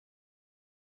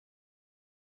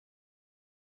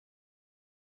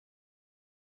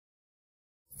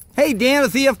Hey, Dan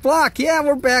with EF Block. Yeah,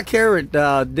 we're back here at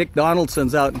Dick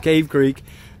Donaldson's out in Cave Creek.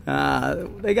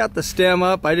 They got the stem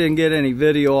up. I didn't get any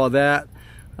video of that.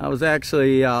 I was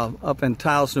actually up in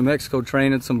Taos, New Mexico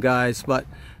training some guys, but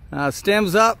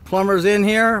stem's up, plumber's in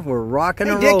here, we're rocking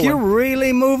and rolling. Dick, you're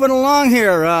really moving along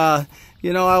here.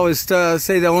 You know, I always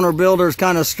say the owner-builders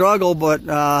kind of struggle, but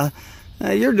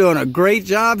you're doing a great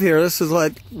job here. This is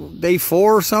like day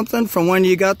 4 or something from when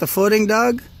you got the footing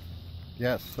dug?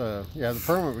 Yes, yeah, the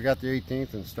permit, we got the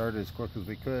 18th and started as quick as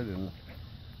we could, and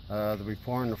they'll be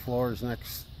pouring the floors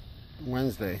next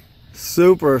Wednesday.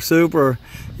 Super, super.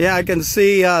 Yeah, I can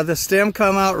see the stem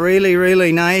come out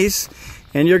really nice,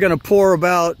 and you're going to pour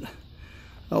about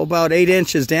 8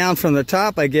 inches down from the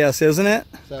top, I guess, isn't it?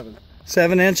 7.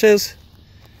 7 inches.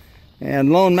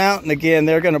 And Lone Mountain, again,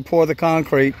 they're going to pour the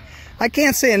concrete. I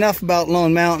can't say enough about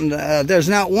Lone Mountain. There's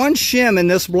not one shim in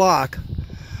this block.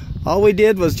 All we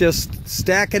did was just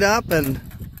stack it up and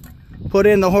put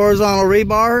in the horizontal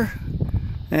rebar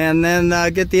and then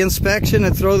get the inspection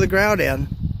and throw the grout in.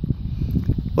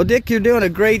 Well, Dick, you're doing a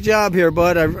great job here,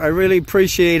 bud. I really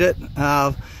appreciate it.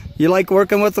 You like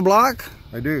working with the block?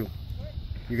 I do.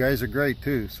 You guys are great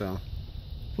too, so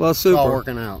well, super. It's all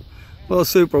working out. Well,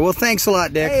 super. Well, thanks a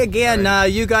lot, Dick. Hey,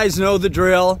 again, you guys know the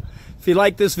drill. If you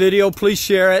like this video, please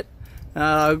share it.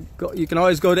 You can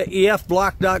always go to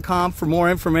efblock.com for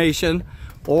more information,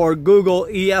 or Google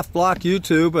EF Block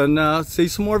YouTube and see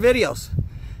some more videos.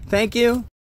 Thank you.